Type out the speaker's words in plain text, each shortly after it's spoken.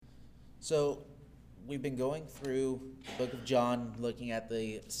So we've been going through the book of John, looking at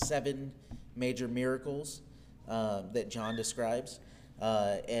the 7 major miracles that John describes,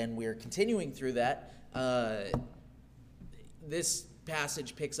 and we're continuing through that. This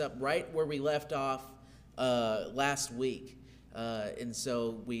passage picks up right where we left off last week. And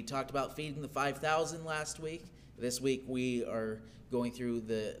so we talked about feeding the 5,000 last week. This week we are going through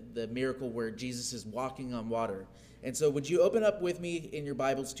the miracle where Jesus is walking on water. And so would you open up with me in your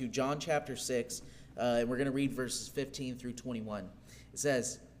Bibles to John chapter 6, and we're going to read verses 15 through 21. It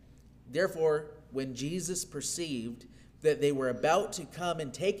says, "Therefore, when Jesus perceived that they were about to come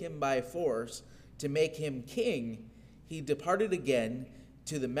and take him by force to make him king, he departed again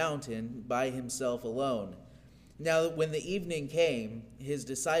to the mountain by himself alone. Now when the evening came, his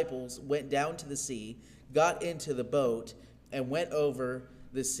disciples went down to the sea, got into the boat, and went over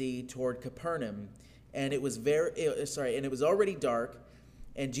the sea toward Capernaum. And it was already dark,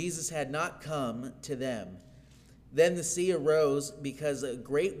 and Jesus had not come to them. Then the sea arose because a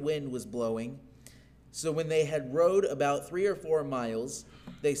great wind was blowing. So when they had rowed about 3 or 4 miles,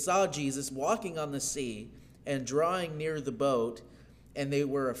 they saw Jesus walking on the sea and drawing near the boat, and they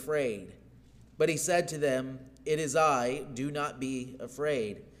were afraid. But he said to them, 'It is I, do not be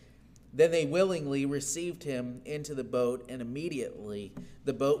afraid.' Then they willingly received him into the boat, and immediately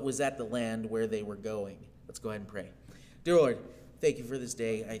the boat was at the land where they were going." Let's go ahead and pray. Dear Lord, thank you for this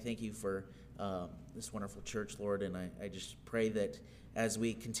day. I thank you for this wonderful church, Lord, and I just pray that as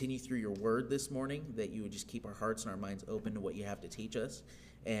we continue through your word this morning, that you would just keep our hearts and our minds open to what you have to teach us,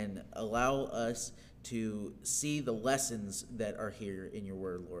 and allow us to see the lessons that are here in your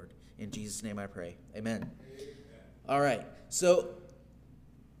word, Lord. In Jesus' name I pray. Amen. All right, so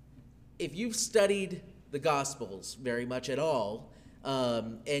if you've studied the Gospels very much at all,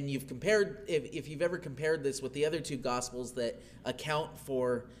 and you've compared, if you've ever compared this with the other 2 Gospels that account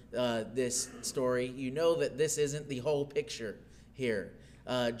for this story, you know that this isn't the whole picture here.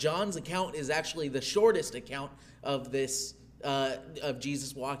 John's account is actually the shortest account of this, of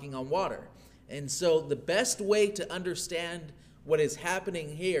Jesus walking on water. And so the best way to understand what is happening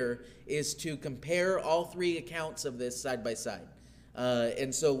here is to compare all 3 accounts of this side by side.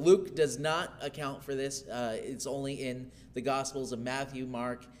 And so Luke does not account for this. It's only in the Gospels of Matthew,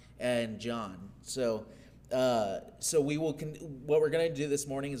 Mark, and John. So we will. What we're going to do this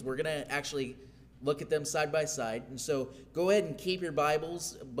morning is we're going to actually look at them side by side. And so go ahead and keep your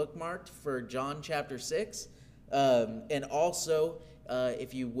Bibles bookmarked for John chapter 6, and also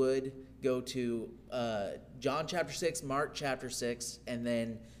if you would go to John chapter 6, Mark chapter 6, and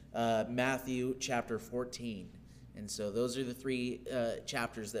then Matthew chapter 14. And so those are the 3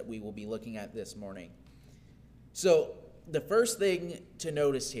 chapters that we will be looking at this morning. So the first thing to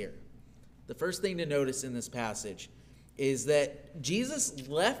notice here, the first thing to notice in this passage is that Jesus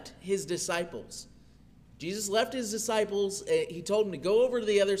left his disciples. Jesus left his disciples. He told them to go over to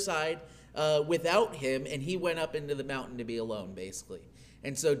the other side without him, and he went up into the mountain to be alone, basically.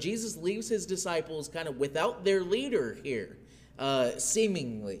 And so Jesus leaves his disciples kind of without their leader here,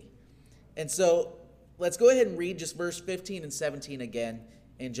 seemingly. And so let's go ahead and read just verse 15 and 17 again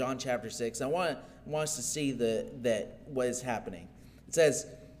in John chapter 6. I want us to see that what is happening. It says,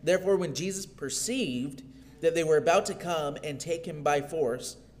 "Therefore, when Jesus perceived that they were about to come and take him by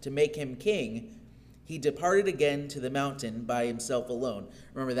force to make him king, he departed again to the mountain by himself alone."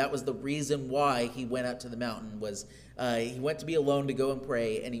 Remember, that was the reason why he went up to the mountain, was he went to be alone to go and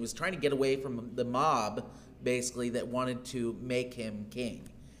pray, and he was trying to get away from the mob, basically, that wanted to make him king.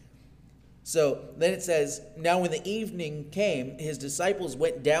 So then it says, "Now when the evening came, his disciples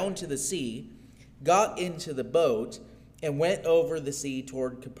went down to the sea, got into the boat, and went over the sea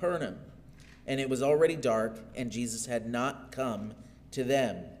toward Capernaum. And it was already dark, and Jesus had not come to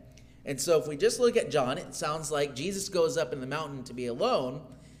them." And so if we just look at John, it sounds like Jesus goes up in the mountain to be alone,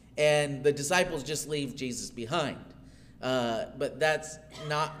 and the disciples just leave Jesus behind. But that's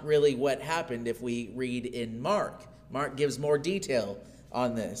not really what happened if we read in Mark. Mark gives more detail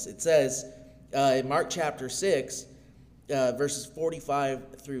on this. It says in Mark chapter 6, verses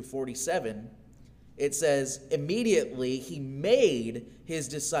 45 through 47, it says, "Immediately he made his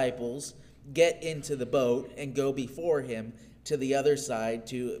disciples get into the boat and go before him to the other side,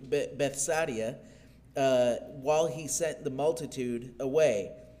 to Bethsaida, while he sent the multitude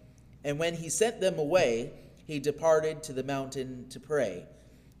away. And when he sent them away, he departed to the mountain to pray.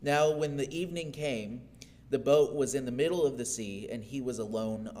 Now when the evening came, the boat was in the middle of the sea, and he was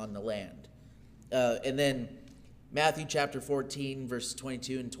alone on the land." And then Matthew chapter 14, verses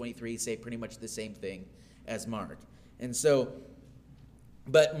 22 and 23 say pretty much the same thing as Mark. And so,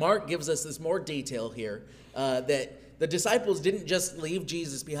 but Mark gives us this more detail here, that The disciples didn't just leave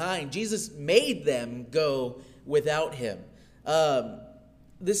Jesus behind. Jesus made them go without him.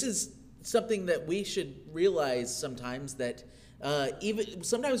 This is something that we should realize sometimes, that even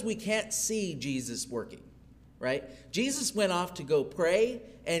sometimes we can't see Jesus working, right? Jesus went off to go pray,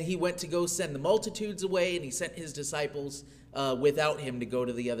 and he went to go send the multitudes away, and he sent his disciples without him to go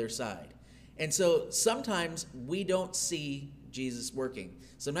to the other side. And so sometimes we don't see Jesus working.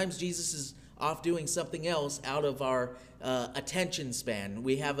 Sometimes Jesus is off doing something else out of our attention span.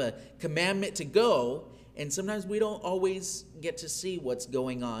 We have a commandment to go, and sometimes we don't always get to see what's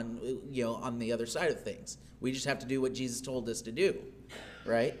going on, on the other side of things. We just have to do what Jesus told us to do,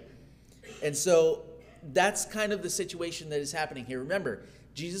 right? And so that's kind of the situation that is happening here. Remember,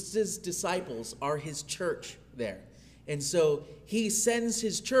 Jesus' disciples are his church there. And so he sends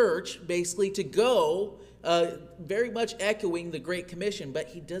his church basically to go, very much echoing the Great Commission, but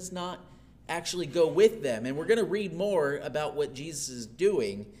he does not actually go with them. And we're going to read more about what Jesus is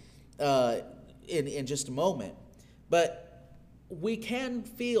doing in just a moment. But we can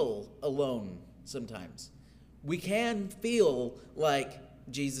feel alone sometimes. We can feel like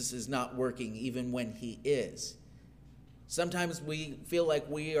Jesus is not working even when he is. Sometimes we feel like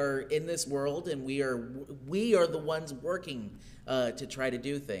we are in this world and we are the ones working to try to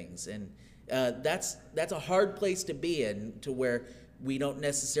do things. And that's a hard place to be in, to where we don't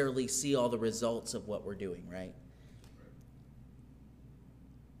necessarily see all the results of what we're doing, right?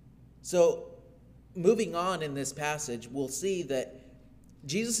 So moving on in this passage, we'll see that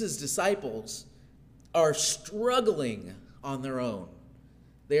Jesus' disciples are struggling on their own.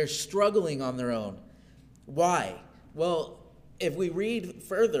 They're struggling on their own. Why? Well, if we read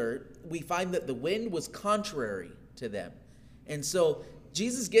further, we find that the wind was contrary to them. And so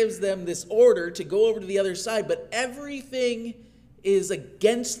Jesus gives them this order to go over to the other side, but everything is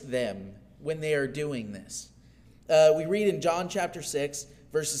against them when they are doing this. We read in John chapter 6,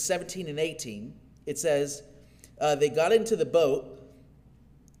 verses 17 and 18, it says, they got into the boat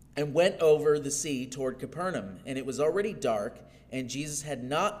and went over the sea toward Capernaum, and it was already dark, and Jesus had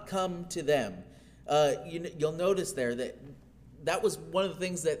not come to them. You'll notice there that was one of the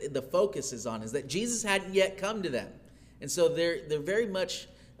things that the focus is on, is that Jesus hadn't yet come to them. And so they're very much,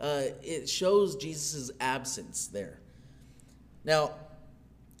 it shows Jesus' absence there. Now,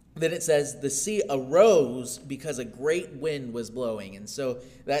 then it says, the sea arose because a great wind was blowing. And so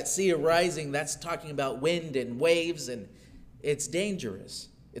that sea arising, that's talking about wind and waves, and it's dangerous.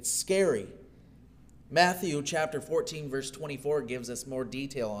 It's scary. Matthew chapter 14, verse 24 gives us more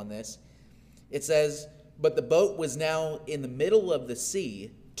detail on this. It says, but the boat was now in the middle of the sea,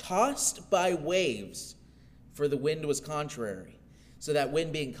 tossed by waves, for the wind was contrary. So that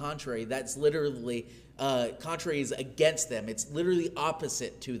wind being contrary, that's literally, contrary is against them. It's literally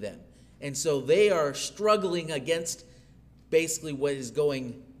opposite to them. And so they are struggling against basically what is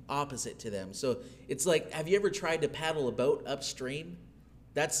going opposite to them. So it's like, have you ever tried to paddle a boat upstream?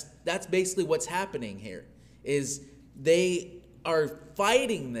 That's basically what's happening here, is they are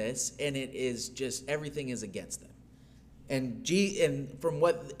fighting this, and it is just, everything is against them. And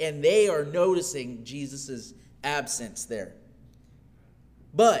they are noticing Jesus' absence there.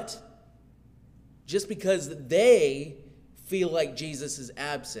 But just because they feel like Jesus is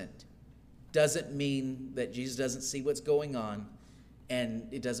absent doesn't mean that Jesus doesn't see what's going on, and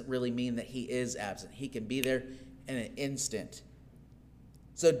it doesn't really mean that he is absent. He can be there in an instant.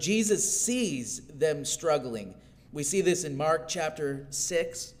 So Jesus sees them struggling. We see this in Mark chapter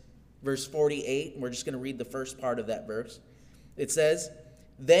 6, verse 48. And we're just going to read the first part of that verse. It says,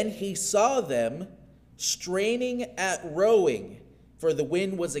 then he saw them straining at rowing, for the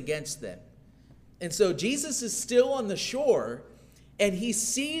wind was against them. And so Jesus is still on the shore, and he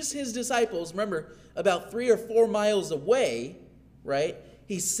sees his disciples, remember, about 3 or 4 miles away, right?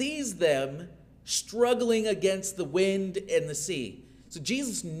 He sees them struggling against the wind and the sea. So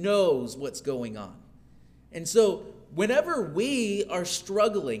Jesus knows what's going on. And so whenever we are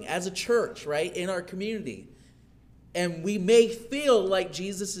struggling as a church, right, in our community, and we may feel like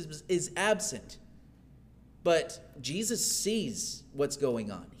Jesus is absent, but Jesus sees what's going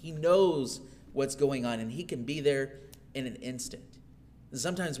on. He knows what's going on, and he can be there in an instant. And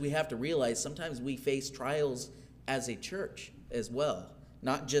sometimes we have to realize, sometimes we face trials as a church as well,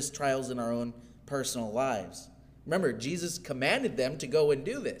 not just trials in our own personal lives. Remember, Jesus commanded them to go and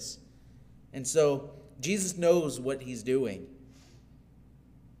do this. And so Jesus knows what he's doing.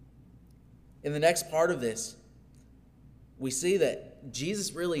 In the next part of this, we see that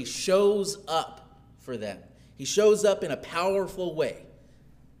Jesus really shows up for them. He shows up in a powerful way.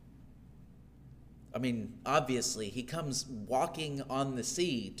 I mean, obviously, he comes walking on the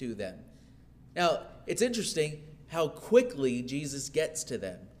sea to them. Now, it's interesting. how quickly Jesus gets to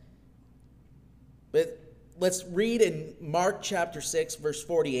them. But let's read in Mark chapter 6, verse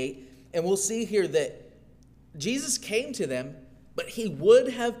 48, and we'll see here that Jesus came to them, but he would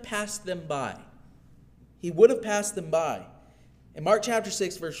have passed them by. He would have passed them by. In Mark chapter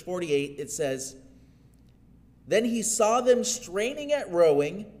 6, verse 48, it says, "Then he saw them straining at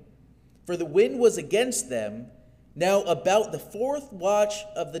rowing, for the wind was against them. Now about the fourth watch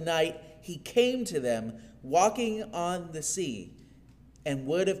of the night he came to them, walking on the sea, and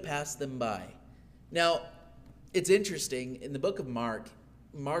would have passed them by." Now, it's interesting, in the book of Mark,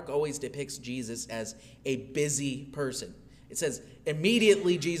 Mark always depicts Jesus as a busy person. It says,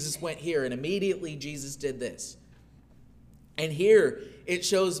 immediately Jesus went here, and immediately Jesus did this. And here, it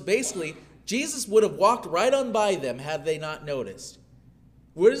shows basically, Jesus would have walked right on by them had they not noticed.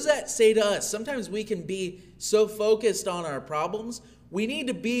 What does that say to us? Sometimes we can be so focused on our problems, we need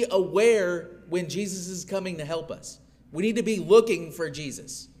to be aware when Jesus is coming to help us. We need to be looking for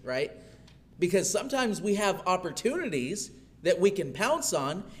Jesus, right? Because sometimes we have opportunities that we can pounce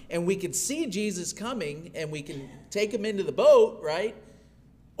on, and we can see Jesus coming, and we can take him into the boat, right?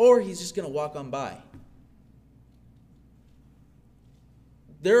 Or he's just going to walk on by.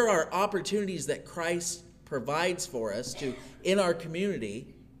 There are opportunities that Christ provides for us in our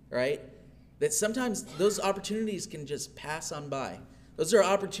community, right? That sometimes those opportunities can just pass on by. Those are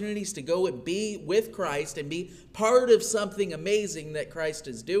opportunities to go and be with Christ and be part of something amazing that Christ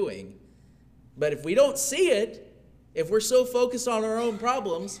is doing. But if we don't see it, if we're so focused on our own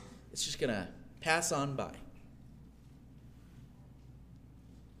problems, it's just going to pass on by.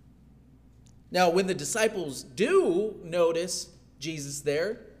 Now, when the disciples do notice Jesus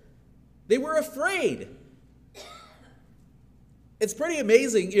there, they were afraid. It's pretty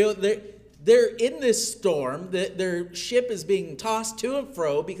amazing. They're in this storm. Their ship is being tossed to and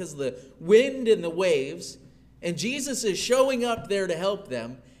fro because of the wind and the waves. And Jesus is showing up there to help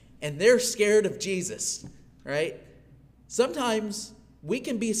them. And they're scared of Jesus, right? Sometimes we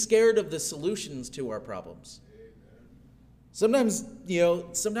can be scared of the solutions to our problems. Sometimes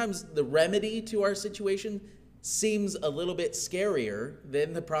the remedy to our situation seems a little bit scarier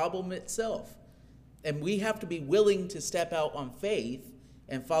than the problem itself. And we have to be willing to step out on faith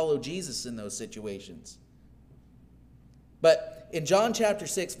and follow Jesus in those situations. But in John chapter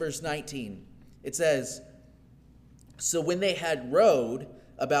 6, verse 19, it says, "So when they had rowed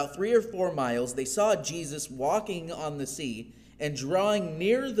about 3 or 4 miles, they saw Jesus walking on the sea and drawing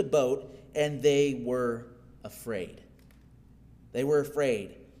near the boat, and they were afraid." They were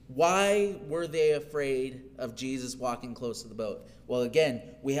afraid. Why were they afraid of Jesus walking close to the boat? Well, again,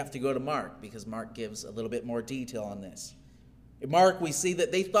 we have to go to Mark, because Mark gives a little bit more detail on this. In Mark, we see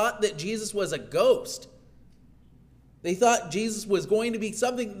that they thought that Jesus was a ghost. They thought Jesus was going to be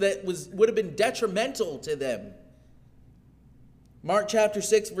something that would have been detrimental to them. Mark chapter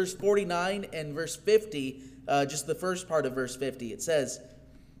 6, verse 49 and verse 50, just the first part of verse 50, it says,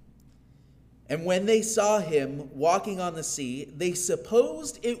 "And when they saw him walking on the sea, they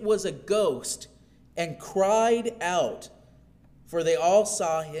supposed it was a ghost and cried out, for they all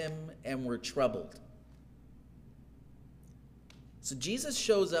saw him and were troubled." So Jesus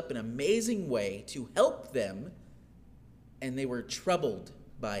shows up in an amazing way to help them, and they were troubled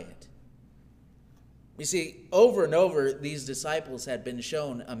by it. You see, over and over, these disciples had been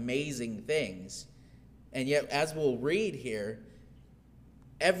shown amazing things. And yet, as we'll read here,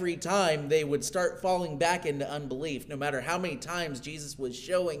 every time they would start falling back into unbelief, no matter how many times Jesus was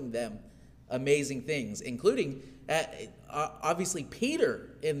showing them amazing things, including, obviously,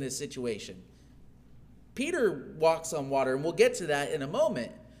 Peter in this situation. Peter walks on water, and we'll get to that in a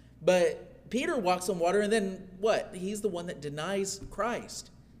moment. But Peter walks on water, and then what? He's the one that denies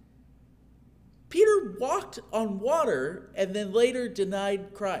Christ. Peter walked on water and then later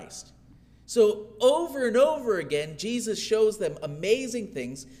denied Christ. So over and over again, Jesus shows them amazing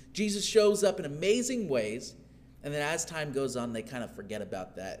things. Jesus shows up in amazing ways. And then as time goes on, they kind of forget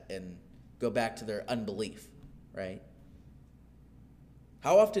about that and go back to their unbelief, right?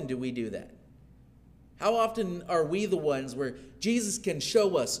 How often do we do that? How often are we the ones where Jesus can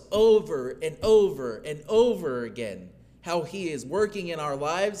show us over and over and over again how he is working in our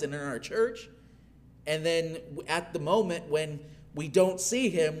lives and in our church? And then at the moment when we don't see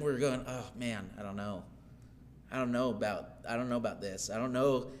him, we're going, "Oh man, I don't know. I don't know about this. I don't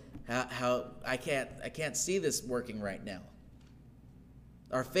know how I can't see this working right now."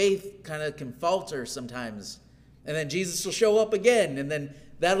 Our faith kind of can falter sometimes. And then Jesus will show up again, and then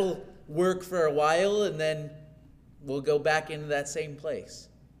that'll work for a while, and then we'll go back into that same place.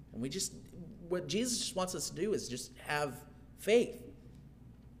 And what Jesus just wants us to do is just have faith.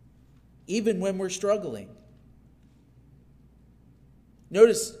 Even when we're struggling.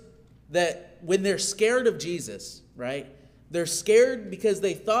 Notice that when they're scared of Jesus, right? They're scared because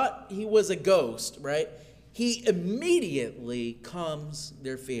they thought he was a ghost, right? He immediately calms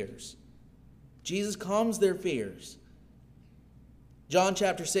their fears. Jesus calms their fears. John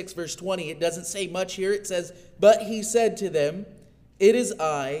chapter 6, verse 20, it doesn't say much here. It says, "But he said to them, 'It is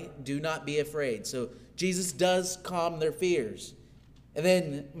I, do not be afraid.'" So Jesus does calm their fears. And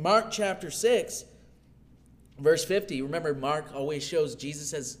then Mark chapter 6, verse 50, remember Mark always shows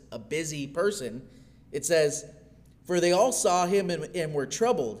Jesus as a busy person. It says, "For they all saw him and were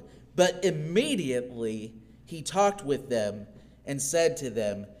troubled, but immediately he talked with them and said to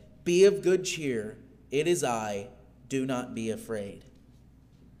them, 'Be of good cheer, it is I, do not be afraid.'"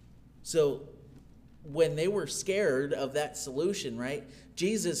 So when they were scared of that solution, right,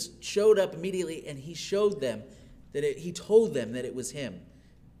 Jesus showed up immediately and he showed them that he told them that it was him.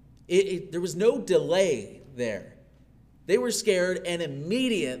 There was no delay there. They were scared, and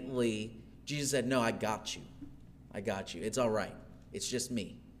immediately Jesus said, "No, I got you. I got you. It's all right. It's just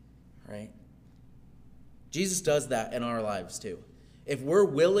me." Right? Jesus does that in our lives too. If we're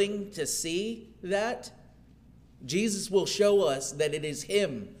willing to see that, Jesus will show us that it is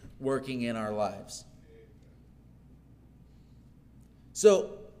him working in our lives.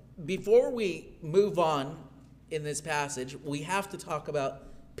 So, before we move on in this passage, we have to talk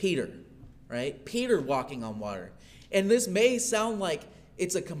about Peter, right? Peter walking on water. And this may sound like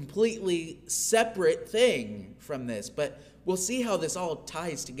it's a completely separate thing from this, but we'll see how this all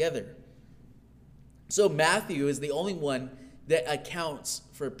ties together. So Matthew is the only one that accounts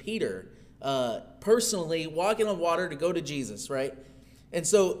for Peter personally walking on water to go to Jesus, right? And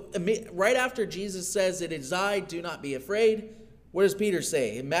so right after Jesus says, "It is I, do not be afraid," what does Peter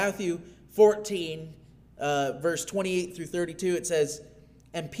say? In Matthew 14, verse 28 through 32, it says,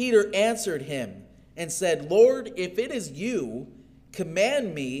 "And Peter answered him and said, 'Lord, if it is you,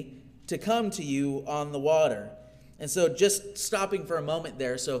 command me to come to you on the water.'" And so just stopping for a moment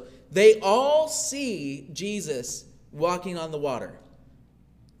there. So they all see Jesus walking on the water.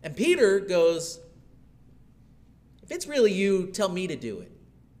 And Peter goes, "If it's really you, tell me to do it."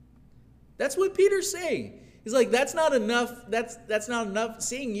 That's what Peter's saying. He's like, that's not enough. That's not enough.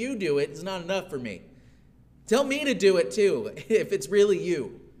 Seeing you do it is not enough for me. Tell me to do it too, if it's really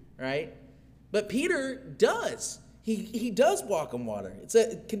you, right? But Peter does. He does walk on water. It's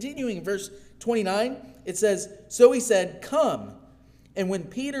continuing in verse 29. It says, "So he said, 'Come.' And when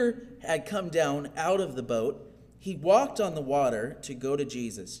Peter had come down out of the boat, he walked on the water to go to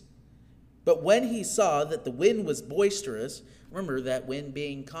Jesus. But when he saw that the wind was boisterous," remember that wind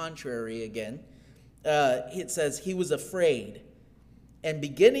being contrary again, it says he was afraid. "And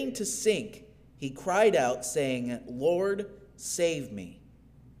beginning to sink, he cried out, saying, 'Lord, save me.'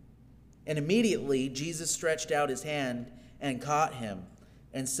 And immediately Jesus stretched out his hand and caught him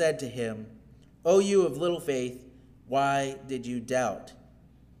and said to him, 'O you of little faith, why did you doubt?'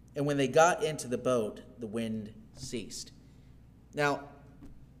 And when they got into the boat, the wind ceased." Now,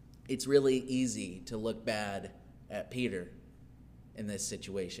 it's really easy to look bad at Peter in this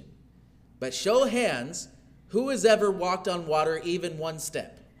situation. But show of hands, who has ever walked on water even one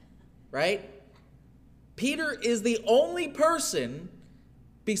step? Right? Peter is the only person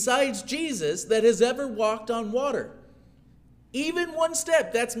besides Jesus that has ever walked on water. Even one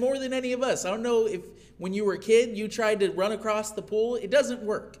step, that's more than any of us. I don't know if when you were a kid, you tried to run across the pool. It doesn't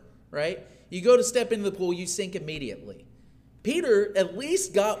work, right? You go to step into the pool, you sink immediately. Peter at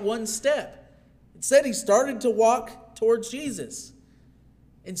least got one step. It said he started to walk towards Jesus.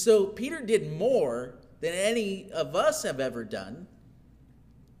 And so Peter did more than any of us have ever done.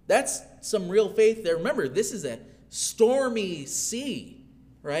 That's some real faith there. Remember, this is a stormy sea,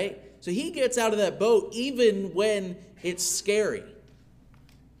 right? So he gets out of that boat even when it's scary.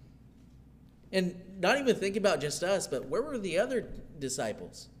 And not even think about just us, but where were the other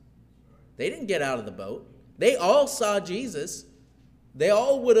disciples? They didn't get out of the boat. They all saw Jesus. They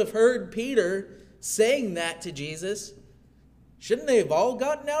all would have heard Peter saying that to Jesus. Shouldn't they have all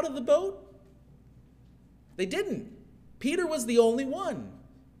gotten out of the boat? They didn't. Peter was the only one.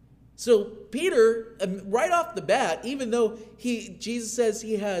 So Peter, right off the bat, even though Jesus says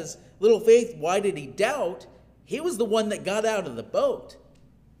he has little faith, why did he doubt? He was the one that got out of the boat.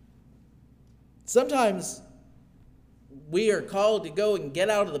 Sometimes we are called to go and get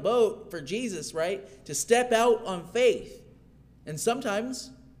out of the boat for Jesus, right? To step out on faith. And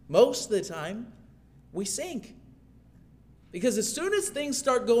sometimes, most of the time, we sink. Because as soon as things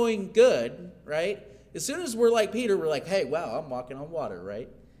start going good, right? As soon as we're like Peter, we're like, hey, wow, I'm walking on water, right?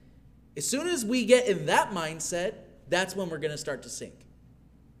 As soon as we get in that mindset, that's when we're going to start to sink.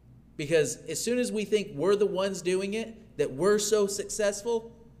 Because as soon as we think we're the ones doing it, that we're so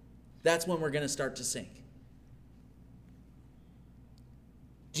successful, that's when we're going to start to sink.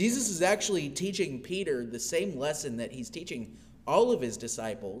 Jesus is actually teaching Peter the same lesson that he's teaching all of his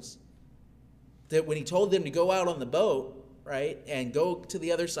disciples, that when he told them to go out on the boat, right, and go to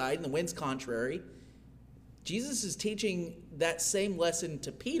the other side and the wind's contrary, Jesus is teaching that same lesson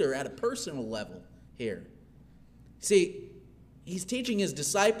to Peter at a personal level here. See, he's teaching his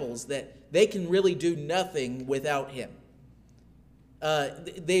disciples that they can really do nothing without him.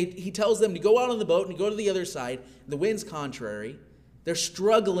 He tells them to go out on the boat and go to the other side. The wind's contrary. They're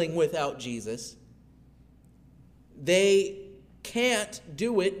struggling without Jesus. They can't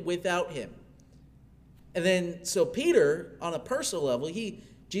do it without him. And then, so Peter, on a personal level,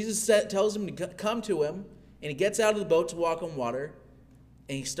 Jesus tells him to come to him, and he gets out of the boat to walk on water,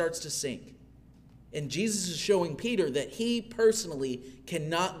 and he starts to sink. And Jesus is showing Peter that he personally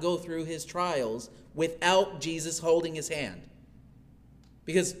cannot go through his trials without Jesus holding his hand.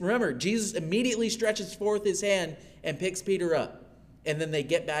 Because remember, Jesus immediately stretches forth his hand and picks Peter up. And then they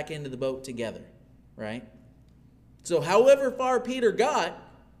get back into the boat together, right? So however far Peter got,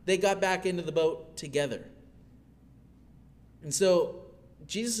 they got back into the boat together. And so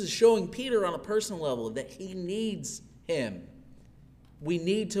Jesus is showing Peter on a personal level that he needs him. We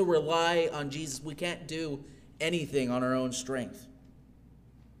need to rely on Jesus. We can't do anything on our own strength.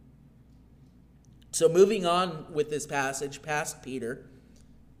 So moving on with this passage, past Peter,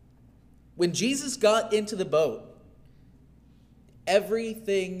 when Jesus got into the boat,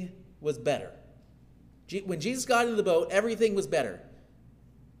 everything was better. When Jesus got into the boat, everything was better.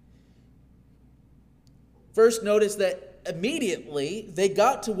 First, notice that immediately they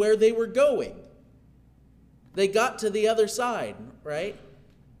got to where they were going. They got to the other side, right?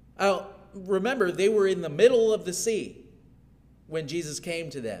 Now, remember, they were in the middle of the sea when Jesus came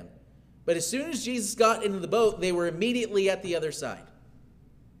to them. But as soon as Jesus got into the boat, they were immediately at the other side.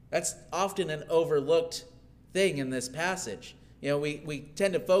 That's often an overlooked thing in this passage. We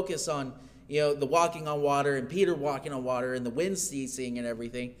tend to focus on, the walking on water and Peter walking on water and the wind ceasing and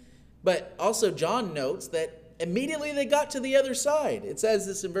everything. But also John notes that immediately they got to the other side. It says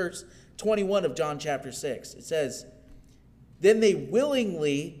this in verse 21 of John chapter 6. It says, "Then they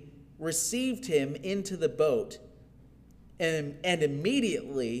willingly received him into the boat, and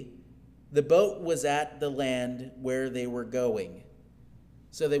immediately the boat was at the land where they were going."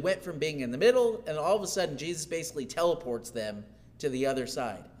 So they went from being in the middle, and all of a sudden Jesus basically teleports them to the other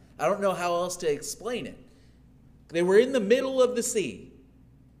side. I don't know how else to explain it. They were in the middle of the sea.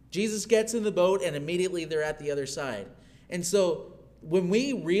 Jesus gets in the boat, and immediately they're at the other side. And so when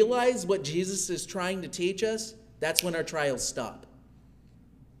we realize what Jesus is trying to teach us, that's when our trials stop.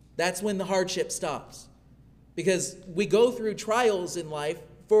 That's when the hardship stops. Because we go through trials in life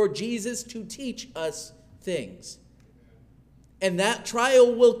for Jesus to teach us things. And that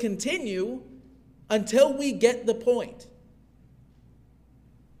trial will continue until we get the point.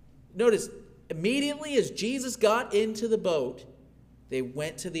 Notice, immediately as Jesus got into the boat, they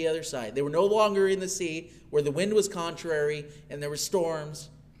went to the other side. They were no longer in the sea where the wind was contrary and there were storms.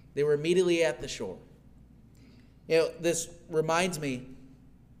 They were immediately at the shore. This reminds me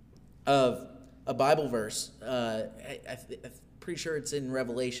of a Bible verse. I'm pretty sure it's in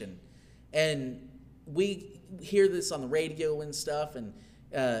Revelation. And we hear this on the radio and stuff, and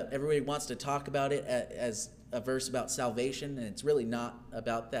everybody wants to talk about it as a verse about salvation, and it's really not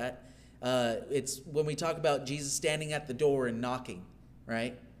about that. It's when we talk about Jesus standing at the door and knocking,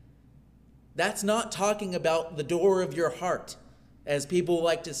 right? That's not talking about the door of your heart, as people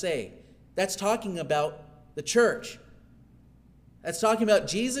like to say. That's talking about the church. That's talking about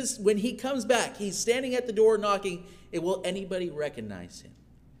Jesus when he comes back. He's standing at the door knocking. Will anybody recognize him?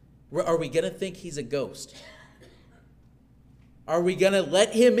 Are we going to think he's a ghost? Are we going to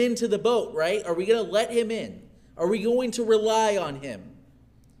let him into the boat, right? Are we going to let him in? Are we going to rely on him?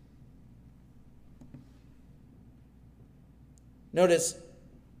 Notice,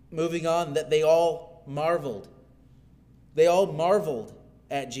 moving on, that they all marveled. They all marveled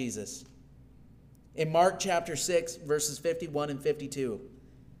at Jesus. In Mark chapter 6, verses 51 and 52,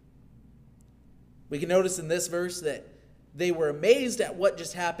 we can notice in this verse that they were amazed at what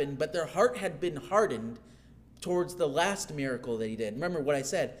just happened, but their heart had been hardened towards the last miracle that he did. Remember what I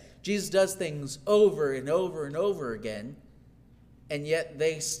said. Jesus does things over and over and over again, and yet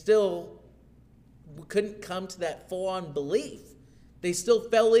they still couldn't come to that full-on belief. They still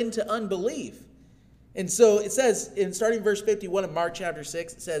fell into unbelief. And so it says, in starting verse 51 of Mark chapter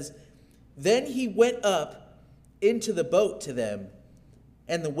 6, it says, "Then he went up into the boat to them,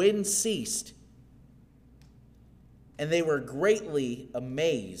 and the wind ceased. And they were greatly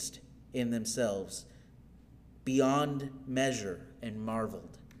amazed in themselves, beyond measure and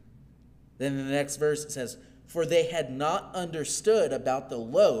marveled. Then in the next verse it says, for they had not understood about the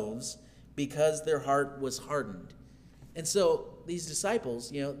loaves because their heart was hardened. And so these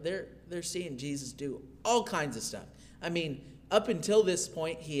disciples, they're seeing Jesus do all kinds of stuff. I mean, up until this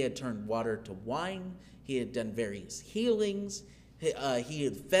point, he had turned water to wine. He had done various healings. He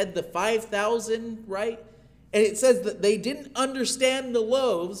had fed the 5,000, right? And it says that they didn't understand the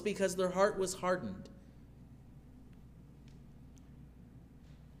loaves because their heart was hardened.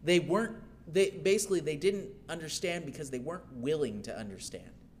 They didn't understand because they weren't willing to understand.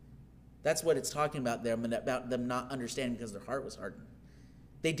 That's what it's talking about there, about them not understanding because their heart was hardened.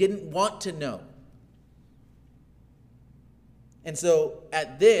 They didn't want to know. And so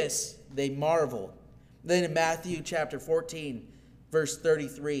at this, they marvel. Then in Matthew chapter 14, verse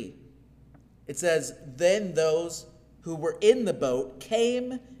 33, it says, then those who were in the boat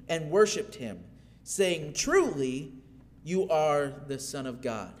came and worshipped him, saying, truly, you are the Son of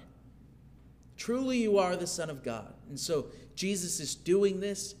God. Truly, you are the Son of God. And so Jesus is doing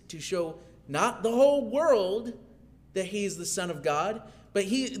this to show not the whole world that he's the Son of God, but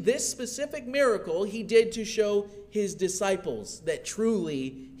this specific miracle he did to show his disciples that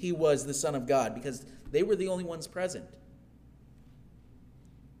truly he was the Son of God, because they were the only ones present.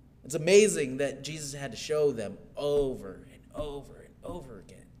 It's amazing that Jesus had to show them over and over and over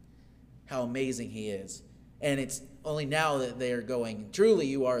again how amazing he is. And it's only now that they are going, truly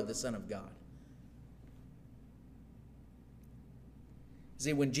you are the Son of God.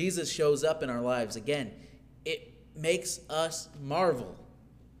 See, when Jesus shows up in our lives, again, it makes us marvel.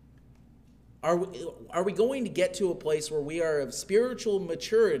 Are we going to get to a place where we are of spiritual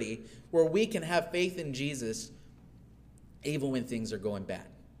maturity, where we can have faith in Jesus even when things are going bad?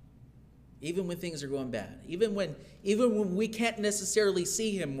 Even when things are going bad. Even when we can't necessarily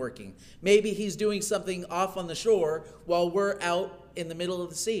see him working. Maybe he's doing something off on the shore while we're out in the middle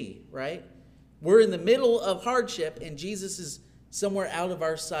of the sea, right? We're in the middle of hardship and Jesus is somewhere out of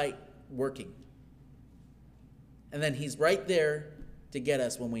our sight working. And then he's right there to get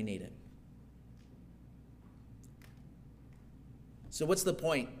us when we need it. So what's the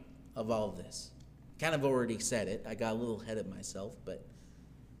point of all of this? Kind of already said it. I got a little ahead of myself, but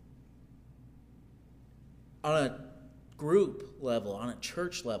on a group level, on a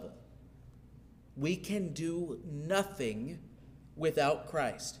church level, we can do nothing without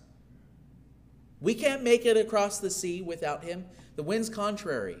Christ. We can't make it across the sea without him. The wind's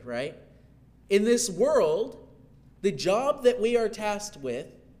contrary, right? In this world, the job that we are tasked with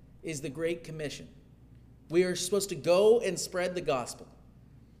is the Great Commission. We are supposed to go and spread the gospel.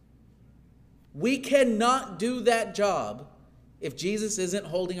 We cannot do that job if Jesus isn't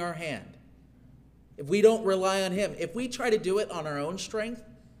holding our hand. If we don't rely on him. If we try to do it on our own strength,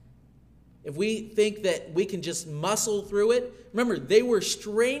 if we think that we can just muscle through it. Remember, they were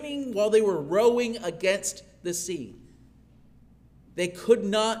straining while they were rowing against the sea. They could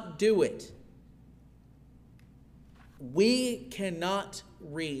not do it. We cannot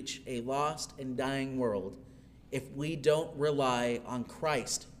reach a lost and dying world if we don't rely on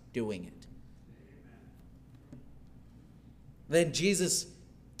Christ doing it. Then Jesus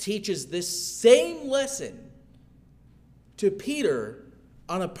teaches this same lesson to Peter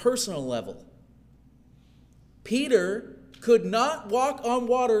on a personal level. Peter could not walk on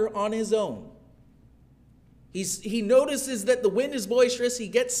water on his own. He notices that the wind is boisterous. He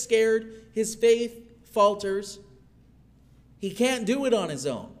gets scared. His faith falters. He can't do it on his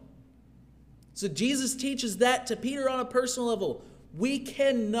own. So Jesus teaches that to Peter on a personal level. We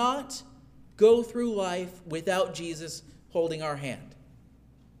cannot go through life without Jesus holding our hand.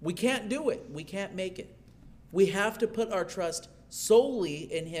 We can't do it. We can't make it. We have to put our trust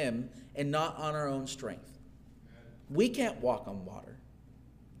solely in him and not on our own strength. We can't walk on water.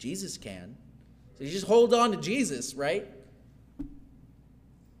 Jesus can. So you just hold on to Jesus, right?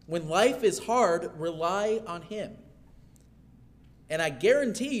 When life is hard, rely on him. And I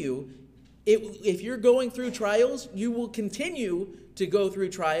guarantee you, if you're going through trials, you will continue to go through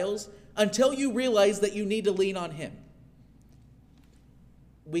trials until you realize that you need to lean on him.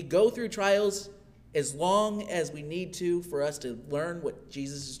 We go through trials as long as we need to for us to learn what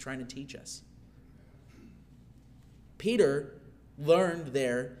Jesus is trying to teach us. Peter learned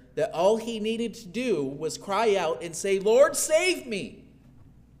there that all he needed to do was cry out and say, "Lord, save me."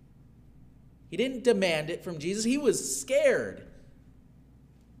 He didn't demand it from Jesus. He was scared.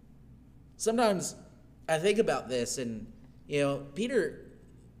 Sometimes I think about this and, Peter,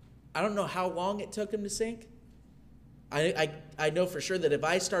 I don't know how long it took him to sink. I know for sure that if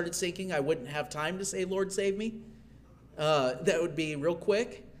I started sinking, I wouldn't have time to say, "Lord, save me." That would be real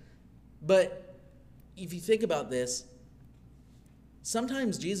quick. But if you think about this,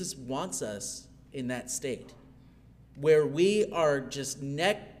 sometimes Jesus wants us in that state where we are just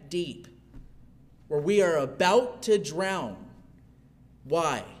neck deep, where we are about to drown.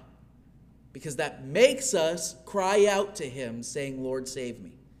 Why? Because that makes us cry out to him saying, Lord, save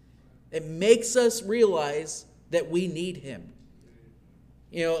me. It makes us realize that we need him.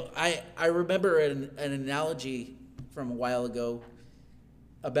 You know, I remember an analogy from a while ago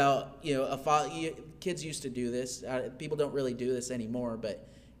about, you know, kids used to do this. People don't really do this anymore, but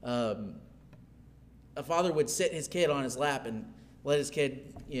a father would sit his kid on his lap and let his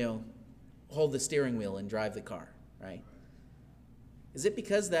kid, you know, hold the steering wheel and drive the car, right? Is it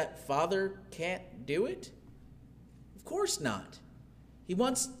because that father can't do it? Of course not. He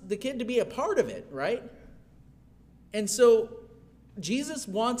wants the kid to be a part of it, right? And so Jesus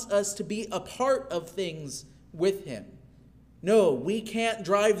wants us to be a part of things with him. No, we can't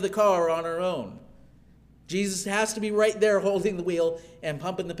drive the car on our own. Jesus has to be right there holding the wheel and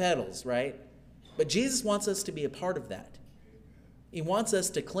pumping the pedals, right? But Jesus wants us to be a part of that. He wants us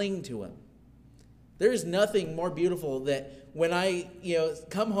to cling to him. There is nothing more beautiful that when I, you know,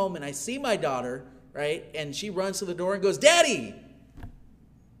 come home and I see my daughter, right, and she runs to the door and goes, Daddy!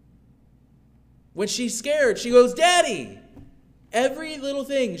 When she's scared, she goes, Daddy! Every little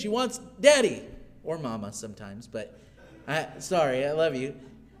thing, she wants Daddy. Or Mama sometimes, but sorry, I love you.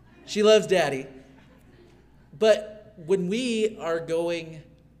 She loves Daddy. But when we are going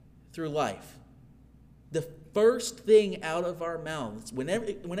through life, the first thing out of our mouths, when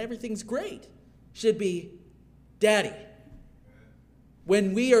everything's great, should be Daddy.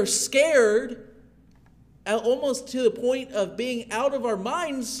 When we are scared, almost to the point of being out of our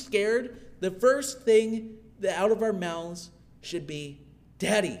minds scared, the first thing out of our mouths should be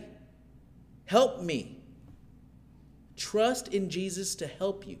Daddy. Help me. Trust in Jesus to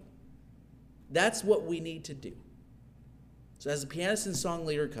help you. That's what we need to do. So as the pianist and song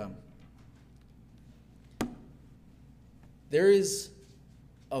leader come, there is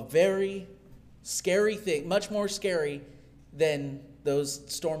a very scary thing, much more scary than those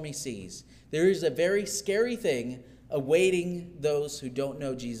stormy seas. There is a very scary thing awaiting those who don't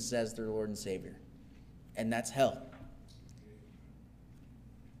know Jesus as their Lord and Savior, and that's hell.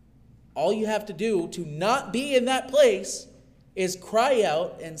 All you have to do to not be in that place is cry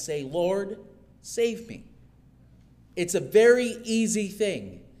out and say, Lord, save me. It's a very easy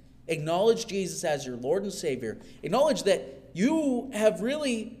thing. Acknowledge Jesus as your Lord and Savior. Acknowledge that you have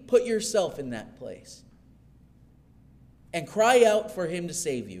really put yourself in that place. And cry out for him to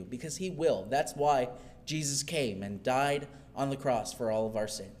save you, because he will. That's why Jesus came and died on the cross for all of our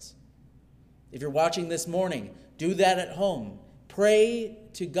sins. If you're watching this morning, do that at home. Pray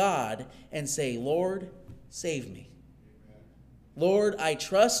to God and say, Lord, save me. Amen. Lord, I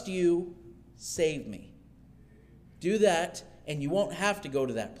trust you. Save me. Do that, and you won't have to go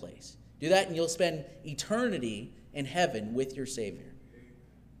to that place. Do that, and you'll spend eternity in heaven with your Savior,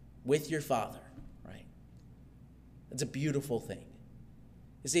 with your Father, right? It's a beautiful thing.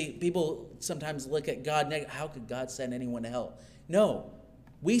 You see, people sometimes look at God, how could God send anyone to hell? No,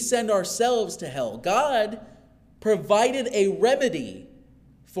 we send ourselves to hell. God provided a remedy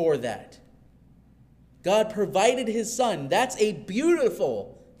for that. God provided his Son. That's a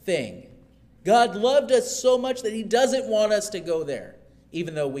beautiful thing. God loved us so much that he doesn't want us to go there,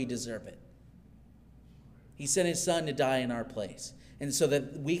 even though we deserve it. He sent his Son to die in our place, and so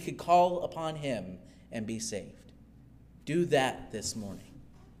that we could call upon him and be saved. Do that this morning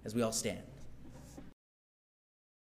as we all stand.